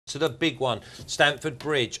To the big one, Stamford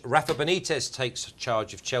Bridge. Rafa Benitez takes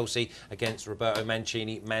charge of Chelsea against Roberto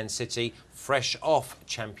Mancini, Man City, fresh off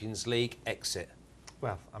Champions League exit.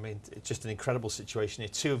 Well, I mean, it's just an incredible situation here.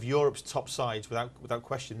 Two of Europe's top sides, without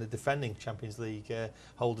question, the defending Champions League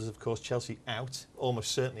holders, of course. Chelsea out,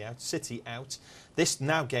 almost certainly out. City out. This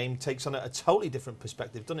now game takes on a totally different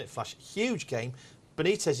perspective, doesn't it, Flash? Huge game.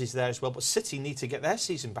 Benitez is there as well, but City need to get their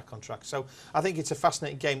season back on track. So I think it's a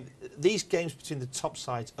fascinating game. These games between the top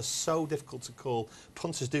sides are so difficult to call.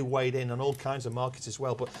 Punters do wade in on all kinds of markets as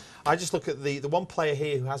well. But I just look at the one player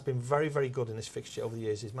here who has been very, very good in this fixture over the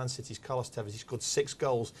years is Man City's Carlos Tevez. He's scored 6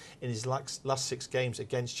 goals in his last 6 games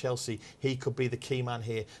against Chelsea. He could be the key man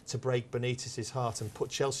here to break Benitez's heart and put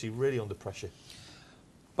Chelsea really under pressure.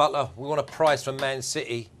 Butler, we want a price from Man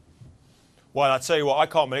City. Well, I tell you what, I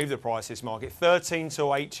can't believe the price this market.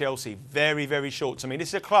 13-8 Chelsea, very, very short to me. This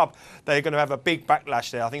is a club they're going to have a big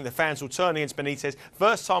backlash there. I think the fans will turn against Benitez.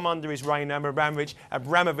 First time under his reign,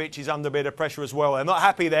 Abramovich is under a bit of pressure as well. They're not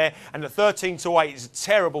happy there, and the 13-8 is a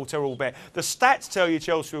terrible, terrible bet. The stats tell you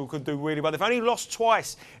Chelsea could do really well. They've only lost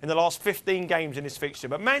twice in the last 15 games in this fixture.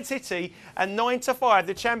 But Man City at 9-5,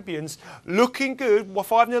 the champions, looking good.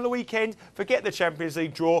 5-0 the weekend. Forget the Champions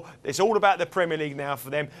League draw. It's all about the Premier League now for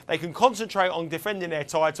them. They can concentrate on defending their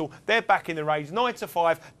title. They're back in the race.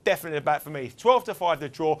 9-5, definitely a bet for me. 12-5 the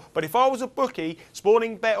draw. But if I was a bookie,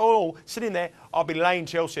 sporting bet or all, sitting there, I'd be laying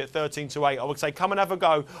Chelsea at 13-8. I would say, come and have a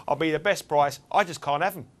go. I'll be the best price. I just can't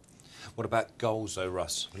have them. What about goals, though,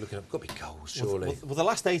 Russ? We're looking at got to be goals, surely. Well, the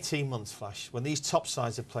last 18 months, Flash, when these top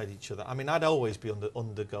sides have played each other, I mean, I'd always be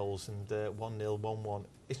under goals and 1-0, 1-1.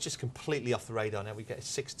 It's just completely off the radar now. We get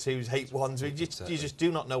 6-2s, 8-1s. You just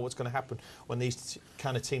do not know what's going to happen when these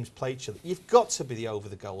kind of teams play each other. You've got to be the over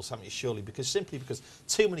the goals, haven't you, surely? Simply because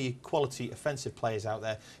too many quality offensive players out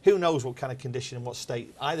there. Who knows what kind of condition and what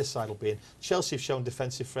state either side will be in. Chelsea have shown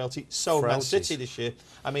defensive frailty. So Man City this year.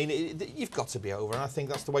 I mean, you've got to be over, and I think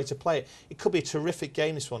that's the way to play it. It could be a terrific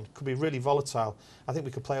game, this one. It could be really volatile. I think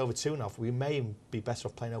we could play over 2.5. We may be better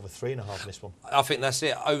off playing over 3.5 in this one. I think that's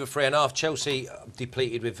it. Over 3.5. Chelsea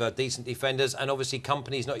depleted with decent defenders, and obviously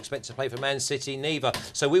Company's not expected to play for Man City neither.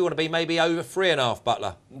 So we want to be maybe over 3.5,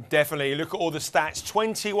 Butler. Definitely. Look at all the stats.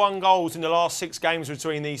 21 goals in the last 6 games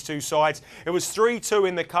between these two sides. It was 3-2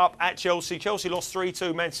 in the Cup at Chelsea. Chelsea lost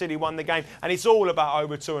 3-2. Man City won the game. And it's all about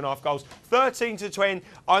over 2.5 goals. 13-20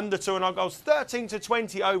 under 2.5 goals.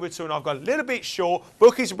 13-20 over 2.5 goals. A little bit short.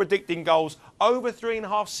 Bookies are predicting goals over 3.5,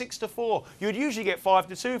 6-4. You'd usually get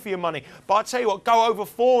 5-2 for your money. But I tell you what, go over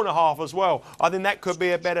 4.5 as well. I think that could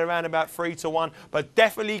be a better around about 3-1. But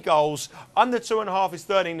definitely goals. Under 2.5 is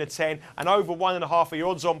 13-10. And over 1.5 for your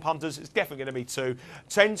odds on punters, it's definitely going to be 2.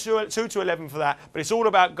 2-11 for that. But it's all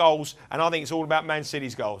about goals. And I think it's all about Man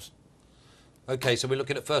City's goals. OK, so we're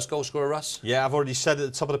looking at first goal scorer, Russ? Yeah, I've already said at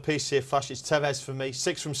the top of the piece here, Flash, it's Tevez for me.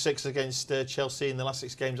 6 from 6 against Chelsea in the last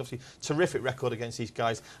 6 games. Obviously, terrific record against these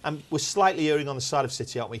guys. And we're slightly erring on the side of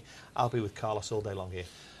City, aren't we? I'll be with Carlos all day long here.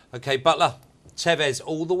 OK, Butler, Tevez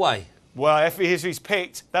all the way. Well, if he's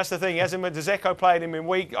picked, that's the thing. He hasn't been Dzeko playing him in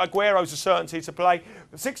week. Aguero's a certainty to play.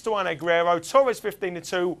 6-1 Aguero. Torres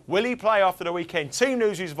 15-2. Will he play after the weekend? Team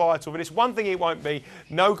news is vital, but it's one thing it won't be.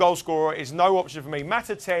 No goal scorer is no option for me.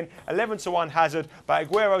 Matter 10, 11-1 Hazard, but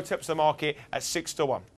Aguero tips the market at 6-1.